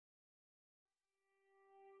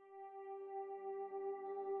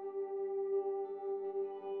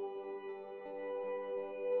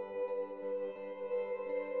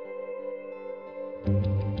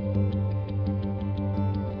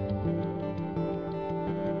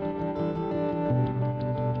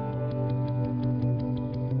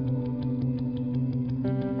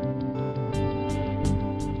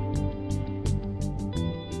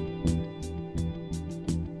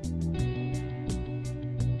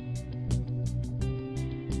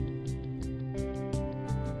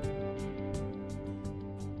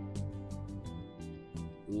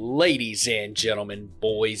Ladies and gentlemen,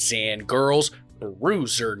 boys and girls,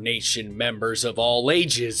 Bruiser Nation members of all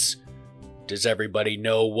ages, does everybody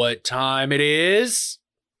know what time it is?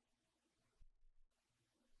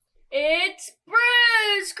 It's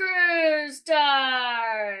Bruise Cruise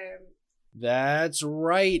time! That's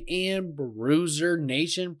right, and Bruiser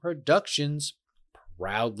Nation Productions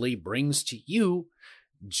proudly brings to you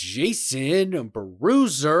Jason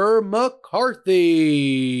Bruiser McCarthy.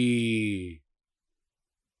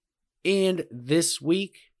 And this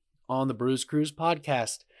week on the Bruise Cruise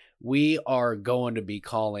podcast, we are going to be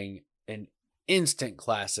calling an instant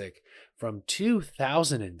classic from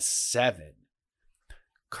 2007.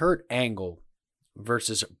 Kurt Angle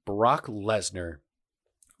versus Brock Lesnar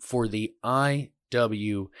for the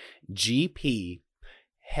Iwgp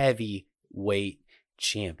Heavyweight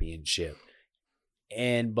Championship.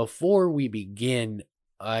 And before we begin,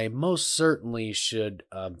 I most certainly should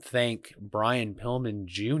thank Brian Pillman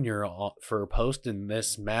Jr. for posting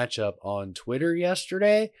this matchup on Twitter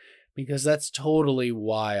yesterday, because that's totally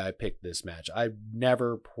why I picked this match. I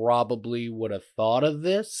never probably would have thought of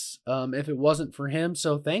this if it wasn't for him.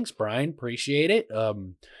 So thanks, Brian. Appreciate it.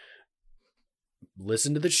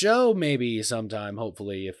 Listen to the show maybe sometime,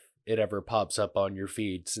 hopefully, if it ever pops up on your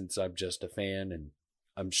feed, since I'm just a fan and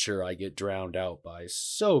I'm sure I get drowned out by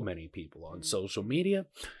so many people on social media.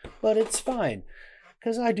 But it's fine,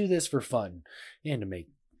 because I do this for fun and to make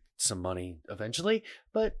some money eventually.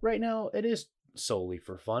 But right now, it is solely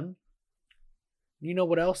for fun. You know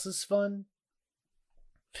what else is fun?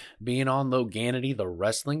 Being on Loganity, the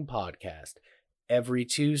wrestling podcast, every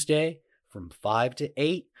Tuesday from 5 to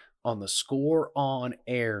 8 on the Score On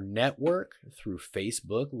Air network through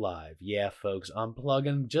Facebook Live. Yeah, folks, I'm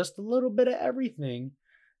plugging just a little bit of everything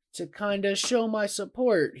to kind of show my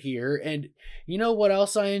support here. And you know what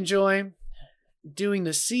else I enjoy? Doing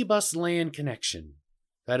the C-Bus Land Connection.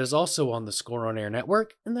 That is also on the Score On Air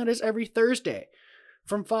network, and that is every Thursday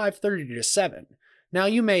from 5:30 to 7. Now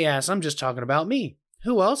you may ask, I'm just talking about me.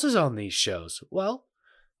 Who else is on these shows? Well,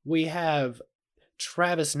 we have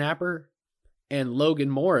Travis Napper and Logan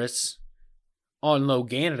Morris on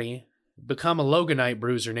Loganity. Become a Loganite,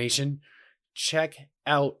 Bruiser Nation. Check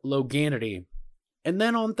out Loganity. And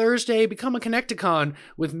then on Thursday, become a Connecticon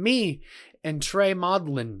with me and Trey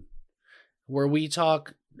Maudlin, where we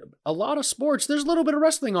talk a lot of sports. There's a little bit of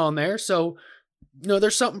wrestling on there, so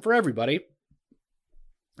there's something for everybody.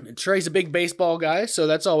 Trey's a big baseball guy, so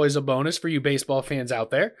that's always a bonus for you baseball fans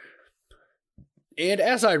out there. And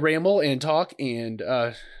as I ramble and talk and,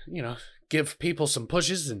 give people some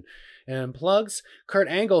pushes and plugs, Kurt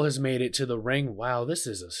Angle has made it to the ring. Wow, this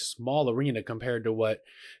is a small arena compared to what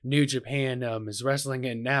New Japan is wrestling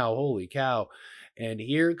in now. Holy cow. And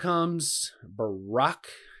here comes Brock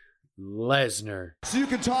Lesnar. So you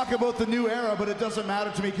can talk about the new era, but it doesn't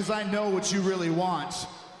matter to me because I know what you really want.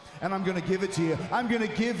 And I'm going to give it to you. I'm going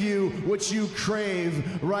to give you what you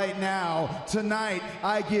crave right now. Tonight,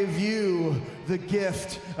 I give you the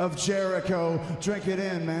gift of Jericho. Drink it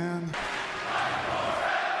in, man.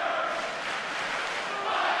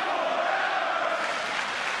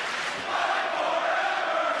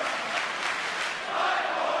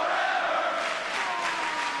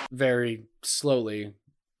 Very slowly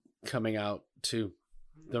coming out to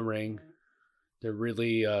the ring. They're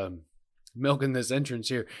really milking this entrance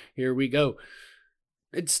here. Here we go.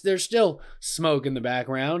 There's still smoke in the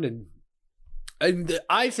background, and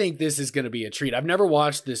I think this is going to be a treat. I've never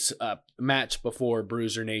watched this match before,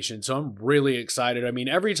 Bruiser Nation, so I'm really excited. I mean,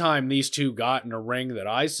 every time these two got in a ring that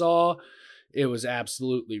I saw, it was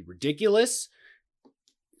absolutely ridiculous,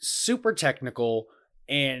 super technical,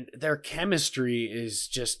 and their chemistry is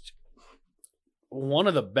just one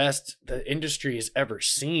of the best the industry has ever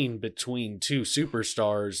seen between two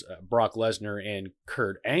superstars, Brock Lesnar and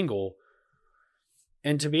Kurt Angle.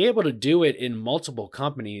 And to be able to do it in multiple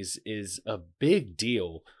companies is a big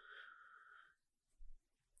deal.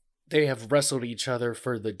 They have wrestled each other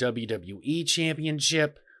for the WWE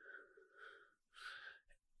Championship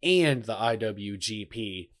and the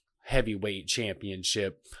IWGP Heavyweight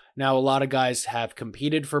Championship. Now, a lot of guys have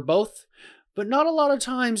competed for both, but not a lot of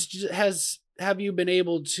times have you been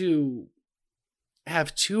able to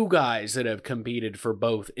have two guys that have competed for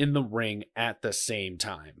both in the ring at the same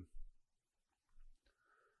time.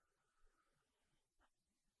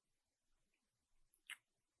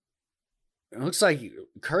 It looks like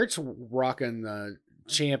Kurt's rocking the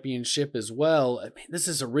championship as well. I mean, this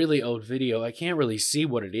is a really old video. I can't really see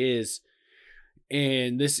what it is.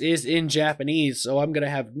 And this is in Japanese, so I'm going to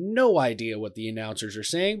have no idea what the announcers are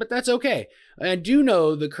saying, but that's okay. I do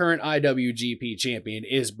know the current IWGP champion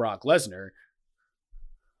is Brock Lesnar.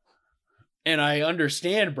 And I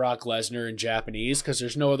understand Brock Lesnar in Japanese because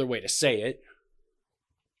there's no other way to say it.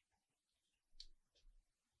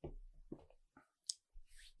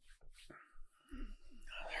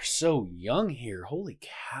 They're so young here. Holy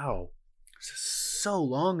cow. This is so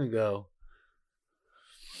long ago.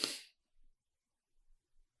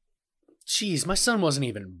 Jeez, my son wasn't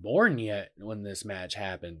even born yet when this match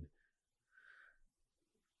happened.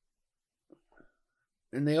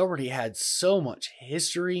 And they already had so much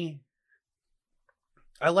history.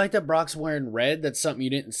 I like that Brock's wearing red. That's something you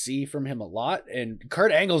didn't see from him a lot. And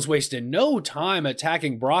Kurt Angle's wasted no time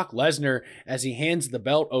attacking Brock Lesnar as he hands the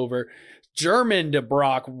belt over. German to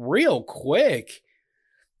Brock real quick.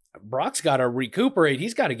 Brock's got to recuperate.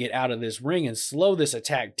 He's got to get out of this ring and slow this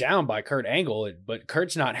attack down by Kurt Angle. But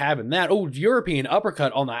Kurt's not having that. Oh, European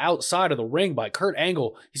uppercut on the outside of the ring by Kurt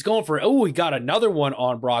Angle. He's going for, oh, he got another one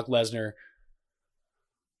on Brock Lesnar.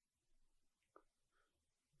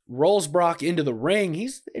 Rolls Brock into the ring.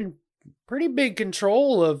 He's in pretty big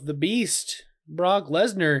control of the beast, Brock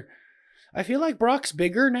Lesnar. I feel like Brock's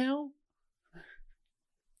bigger now.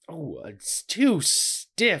 Oh, it's too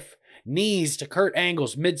stiff. Knees to Kurt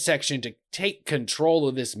Angle's midsection to take control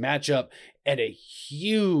of this matchup, and a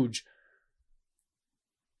huge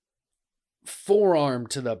forearm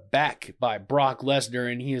to the back by Brock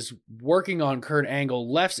Lesnar, and he is working on Kurt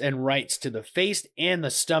Angle lefts and rights to the face and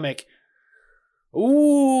the stomach.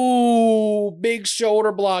 Ooh, big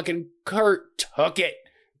shoulder block, and Kurt took it.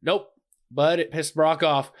 Nope, but it pissed Brock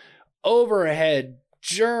off. Overhead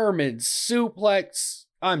German suplex.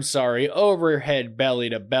 I'm sorry, overhead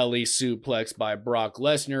belly-to-belly suplex by Brock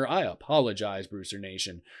Lesnar. I apologize, Brewster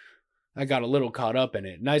Nation. I got a little caught up in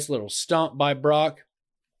it. Nice little stomp by Brock.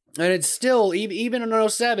 And it's still, even in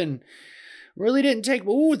 07, really didn't take...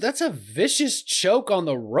 Ooh, that's a vicious choke on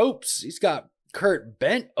the ropes. He's got Kurt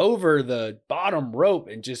bent over the bottom rope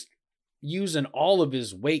and just using all of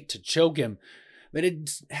his weight to choke him. But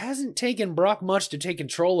it hasn't taken Brock much to take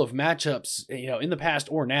control of matchups, in the past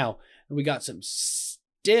or now. And we got some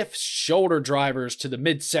stiff shoulder drivers to the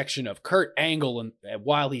midsection of Kurt Angle and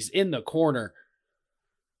while he's in the corner.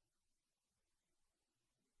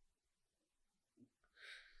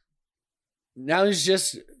 Now he's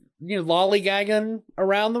just, lollygagging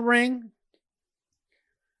around the ring.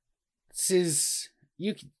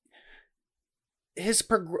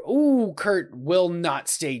 Kurt will not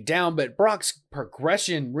stay down, but Brock's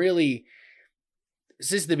progression really,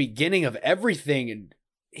 this is the beginning of everything, and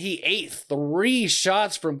he ate 3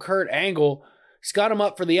 shots from Kurt Angle. He's got him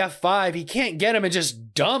up for the F5. He can't get him and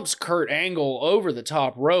just dumps Kurt Angle over the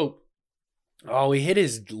top rope. Oh, he hit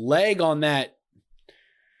his leg on that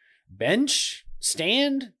bench,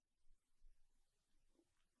 stand,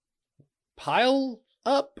 pile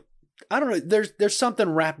up. I don't know. There's something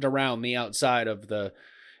wrapped around the outside of the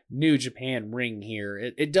New Japan ring here.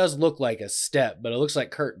 It does look like a step, but it looks like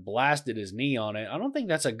Kurt blasted his knee on it. I don't think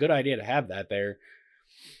that's a good idea to have that there.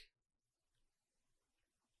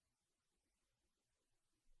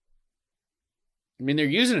 I mean, they're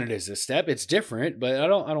using it as a step. It's different, but I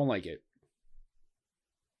don't like it.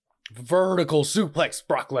 Vertical suplex,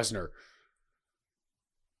 Brock Lesnar.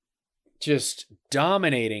 Just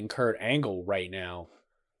dominating Kurt Angle right now.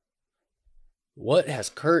 What has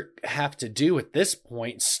Kurt have to do at this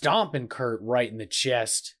point? Stomping Kurt right in the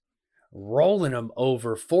chest. Rolling him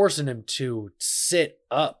over, forcing him to sit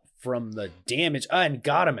up from the damage. And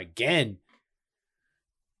got him again.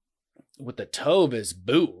 With the toe of his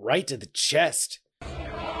boot right to the chest.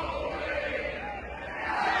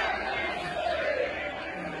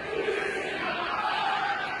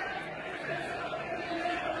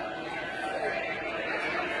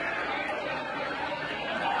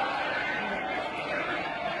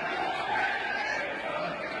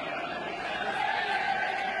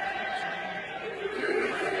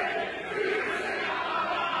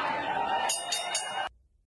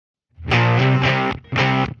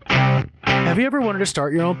 Have you ever wanted to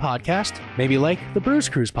start your own podcast? Maybe like the Bruce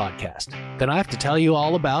Cruise podcast? Then I have to tell you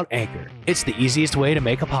all about Anchor. It's the easiest way to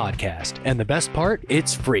make a podcast. And the best part,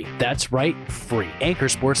 it's free. That's right, free. Anchor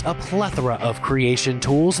sports a plethora of creation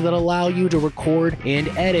tools that allow you to record and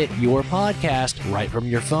edit your podcast right from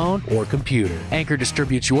your phone or computer. Anchor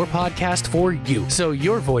distributes your podcast for you, so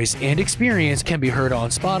your voice and experience can be heard on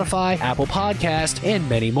Spotify, Apple Podcast, and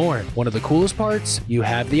many more. One of the coolest parts, you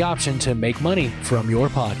have the option to make money from your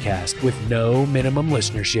podcast with no minimum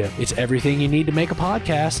listenership. It's everything you need to make a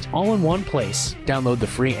podcast, all in one place. Download the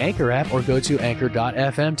free Anchor app or go to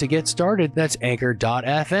anchor.fm to get started. That's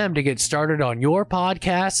anchor.fm to get started on your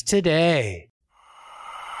podcast today.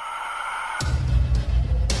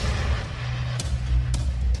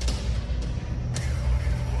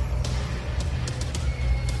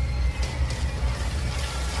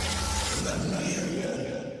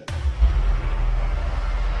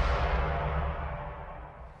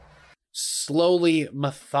 slowly,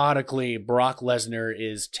 methodically, Brock Lesnar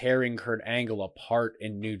is tearing Kurt Angle apart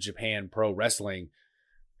in New Japan Pro Wrestling.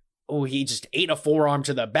 Oh, he just ate a forearm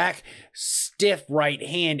to the back, stiff right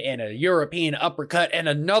hand, and a European uppercut, and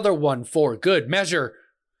another one for good measure.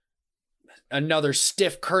 Another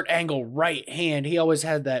stiff Kurt Angle right hand. He always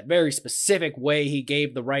had that very specific way he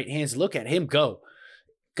gave the right hands. Look at him go.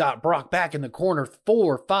 Got Brock back in the corner 4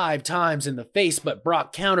 or 5 times in the face, but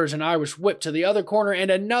Brock counters an Irish whip to the other corner, and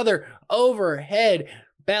another overhead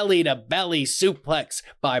belly-to-belly suplex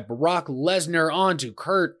by Brock Lesnar onto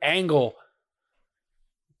Kurt Angle.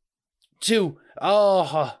 2.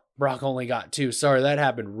 Oh, Brock only got 2. Sorry, that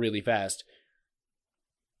happened really fast.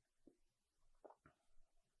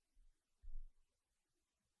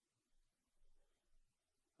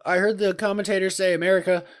 I heard the commentator say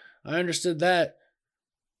America. I understood that.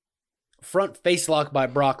 Front face lock by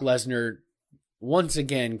Brock Lesnar, once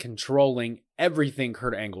again controlling everything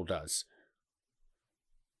Kurt Angle does.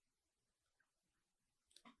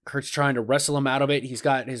 Kurt's trying to wrestle him out of it. He's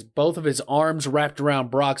got both of his arms wrapped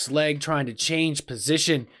around Brock's leg, trying to change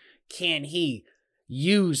position. Can he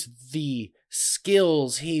use the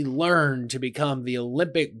skills he learned to become the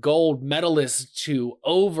Olympic gold medalist to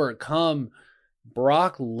overcome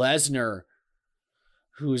Brock Lesnar,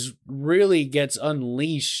 who really gets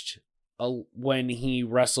unleashed when he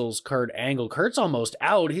wrestles Kurt Angle? Kurt's almost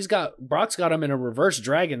out. Brock's got him in a reverse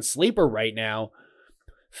dragon sleeper right now.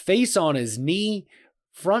 Face on his knee,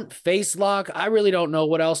 front face lock. I really don't know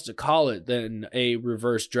what else to call it than a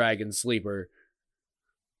reverse dragon sleeper.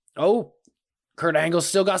 Oh, Kurt Angle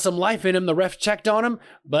still got some life in him. The ref checked on him,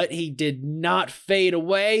 but he did not fade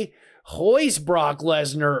away. Hoists Brock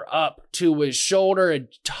Lesnar up to his shoulder and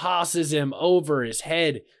tosses him over his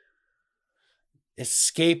head,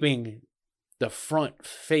 escaping the front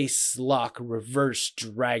face lock reverse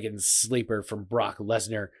dragon sleeper from Brock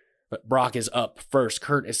Lesnar. But Brock is up first.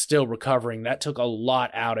 Kurt is still recovering. That took a lot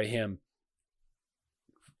out of him.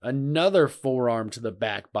 Another forearm to the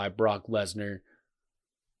back by Brock Lesnar.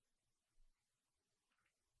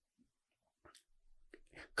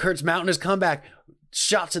 Kurt's mounting his comeback.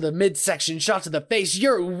 Shot to the midsection, shot to the face.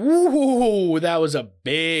 Woo! That was a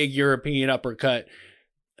big European uppercut.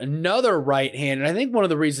 Another right hand. And I think one of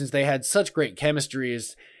the reasons they had such great chemistry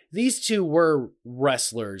is these two were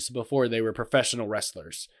wrestlers before they were professional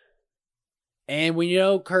wrestlers. And we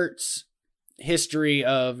know Kurt's history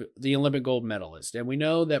of the Olympic gold medalist. And we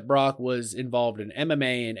know that Brock was involved in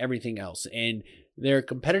MMA and everything else. And their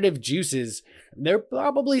competitive juices, they're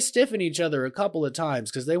probably stiffing each other a couple of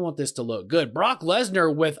times because they want this to look good. Brock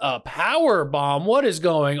Lesnar with a power bomb. What is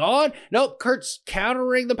going on? Nope, Kurt's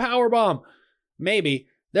countering the power bomb. Maybe.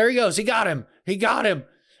 There he goes. He got him.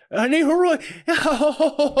 And he that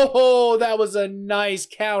was a nice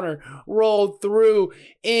counter. Rolled through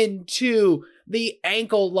into the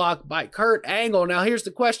ankle lock by Kurt Angle. Now here's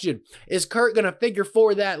the question. Is Kurt going to figure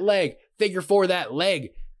four that leg? Figure four that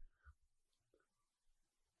leg.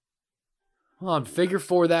 Hold on. Figure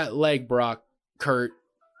four that leg, Brock. Kurt.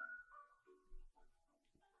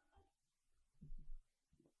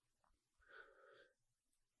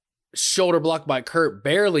 Shoulder block by Kurt,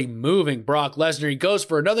 barely moving Brock Lesnar. He goes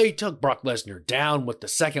for another. He took Brock Lesnar down with the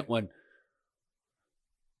second one.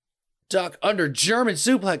 Duck under German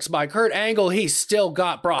suplex by Kurt Angle. He still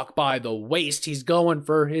got Brock by the waist. He's going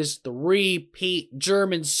for his three-peat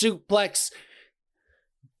German suplex.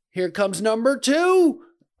 Here comes number 2.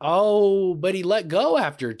 Oh, but he let go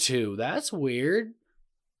after 2. That's weird.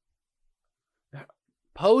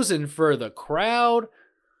 Posing for the crowd.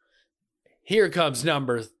 Here comes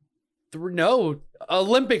number 3. No,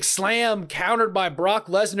 Olympic slam countered by Brock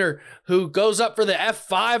Lesnar, who goes up for the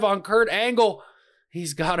F5 on Kurt Angle.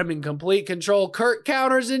 He's got him in complete control. Kurt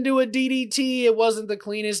counters into a DDT. It wasn't the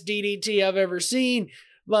cleanest DDT I've ever seen,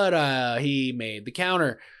 but he made the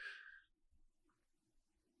counter.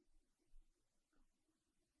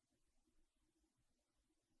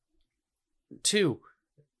 Two,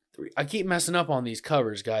 3. I keep messing up on these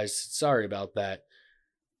covers, guys. Sorry about that.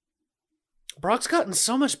 Brock's gotten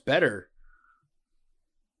so much better.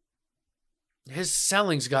 His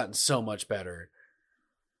selling's gotten so much better.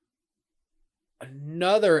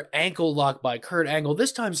 Another ankle lock by Kurt Angle.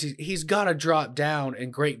 This time he's got to drop down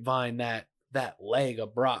and grapevine that leg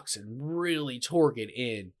of Brock's and really torque it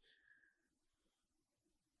in.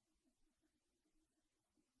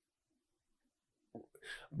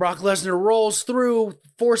 Brock Lesnar rolls through,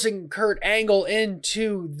 forcing Kurt Angle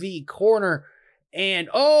into the corner. And,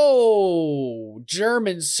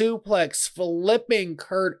 German suplex, flipping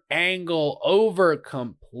Kurt Angle over,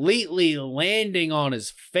 completely landing on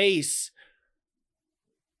his face.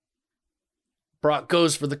 Brock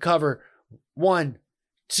goes for the cover. 1,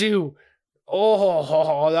 2.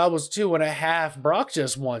 Oh, that was 2.5. Brock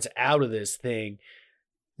just wants out of this thing.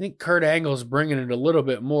 I think Kurt Angle's bringing it a little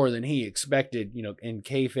bit more than he expected, in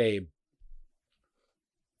kayfabe.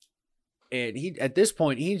 And at this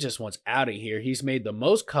point, he just wants out of here. He's made the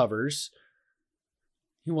most covers.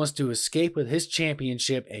 He wants to escape with his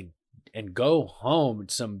championship and go home.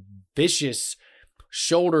 Some vicious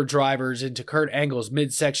shoulder drivers into Kurt Angle's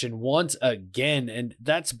midsection once again. And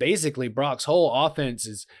that's basically Brock's whole offense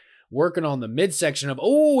is working on the midsection of,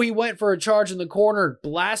 he went for a charge in the corner,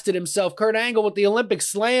 blasted himself. Kurt Angle with the Olympic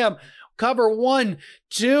slam. Cover 1,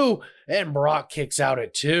 2, and Brock kicks out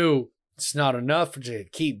at 2. It's not enough to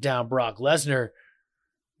keep down Brock Lesnar.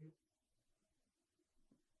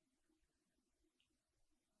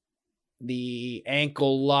 The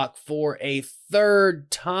ankle lock for a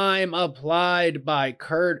third time applied by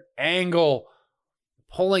Kurt Angle,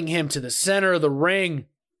 pulling him to the center of the ring.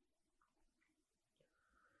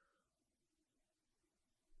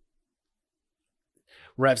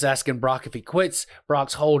 Ref's asking Brock if he quits.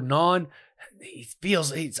 Brock's holding on. He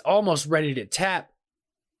feels he's almost ready to tap.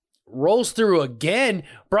 Rolls through again.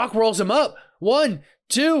 Brock rolls him up. 1,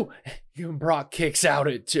 2. Even Brock kicks out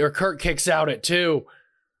at 2, or Kurt kicks out at 2.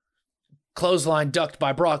 Clothesline ducked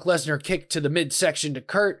by Brock Lesnar. Kick to the midsection to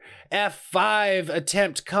Kurt. F5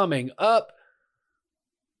 attempt coming up.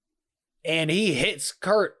 And he hits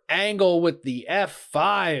Kurt Angle with the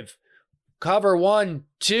F5. Cover 1,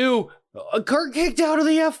 2. Kurt kicked out of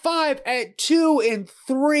the F5 at 2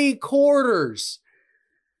 3/4.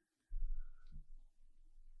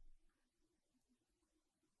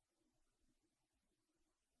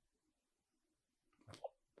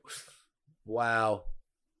 Wow.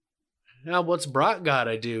 Now what's Brock got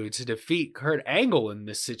to do to defeat Kurt Angle in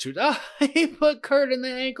this situation? He put Kurt in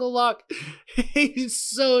the ankle lock. He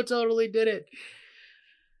so totally did it.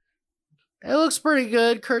 It looks pretty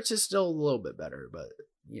good. Kurt's is still a little bit better, but,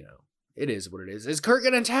 it is what it is. Is Kurt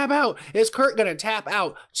going to tap out? Is Kurt going to tap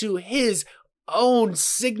out to his own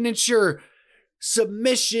signature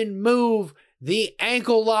submission move? The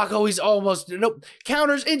ankle lock. He's almost, nope.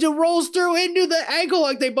 Counters into, rolls through into the ankle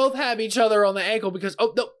lock. They both have each other on the ankle because,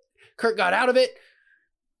 no. Kurt got out of it.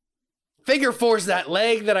 Figure fours that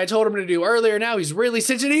leg that I told him to do earlier. Now he's really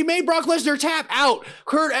cinching. He made Brock Lesnar tap out.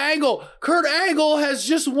 Kurt Angle has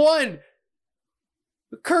just won.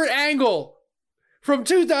 Kurt Angle from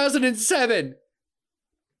 2007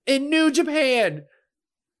 in New Japan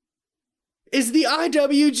is the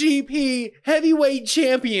IWGP Heavyweight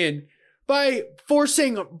Champion by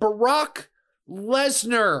forcing Brock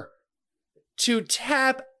Lesnar to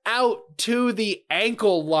tap out to the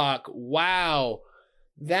ankle lock. Wow.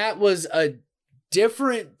 That was a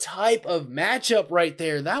different type of matchup right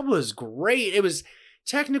there. That was great. It was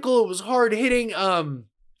technical. It was hard hitting.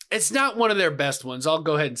 It's not one of their best ones. I'll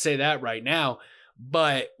go ahead and say that right now.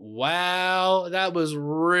 But wow, that was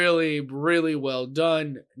really, really well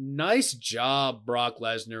done. Nice job, Brock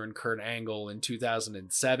Lesnar and Kurt Angle in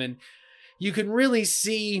 2007. You can really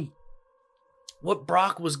see what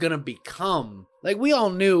Brock was going to become. Like, we all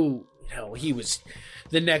knew, he was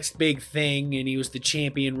the next big thing, and he was the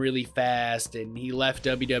champion really fast, and he left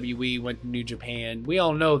WWE, went to New Japan. We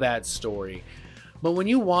all know that story. But when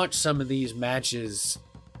you watch some of these matches,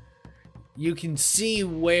 you can see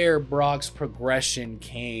where Brock's progression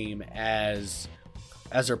came as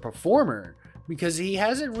a performer, because he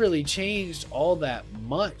hasn't really changed all that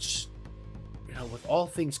much. With all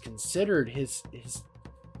things considered, his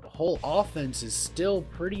whole offense is still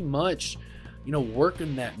pretty much,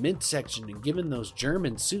 working that midsection and giving those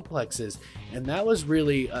German suplexes. And that was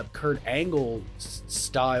really Kurt Angle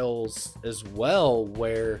styles as well,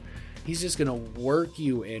 where he's just going to work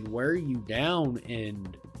you and wear you down.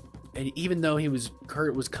 And even though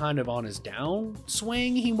Kurt was kind of on his down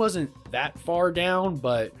swing, he wasn't that far down,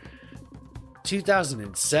 but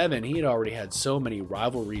 2007, he had already had so many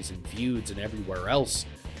rivalries and feuds and everywhere else.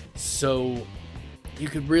 So you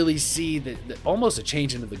could really see that almost a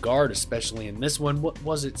change into the guard, especially in this one. What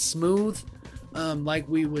was it, smooth? Like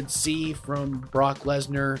we would see from Brock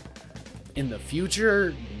Lesnar in the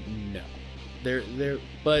future? No.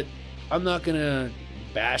 But I'm not gonna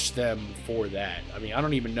bash them for that. I mean, I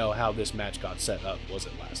don't even know how this match got set up. Was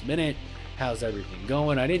it last minute? How's everything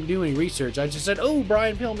going? I didn't do any research. I just said,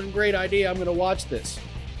 Brian Pillman, great idea. I'm gonna watch this.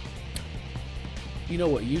 You know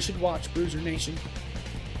what you should watch, Bruiser Nation?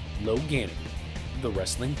 Loganity, the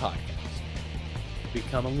wrestling podcast.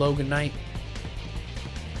 Become a Loganite.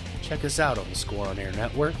 Check us out on the Score on Air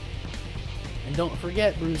Network. And don't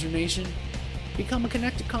forget, Bruiser Nation, become a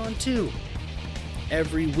Connecticon too.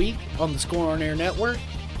 Every week on the Score on Air Network,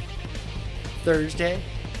 Thursday,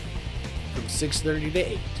 for from 6:30 to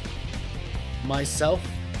 8. Myself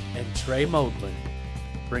and Trey Modlin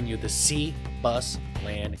bring you the Sea Bus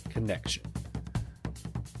Land Connection.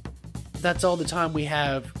 That's all the time we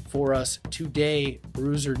have for us today,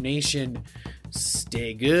 Bruiser Nation.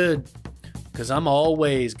 Stay good, because I'm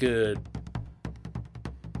always good.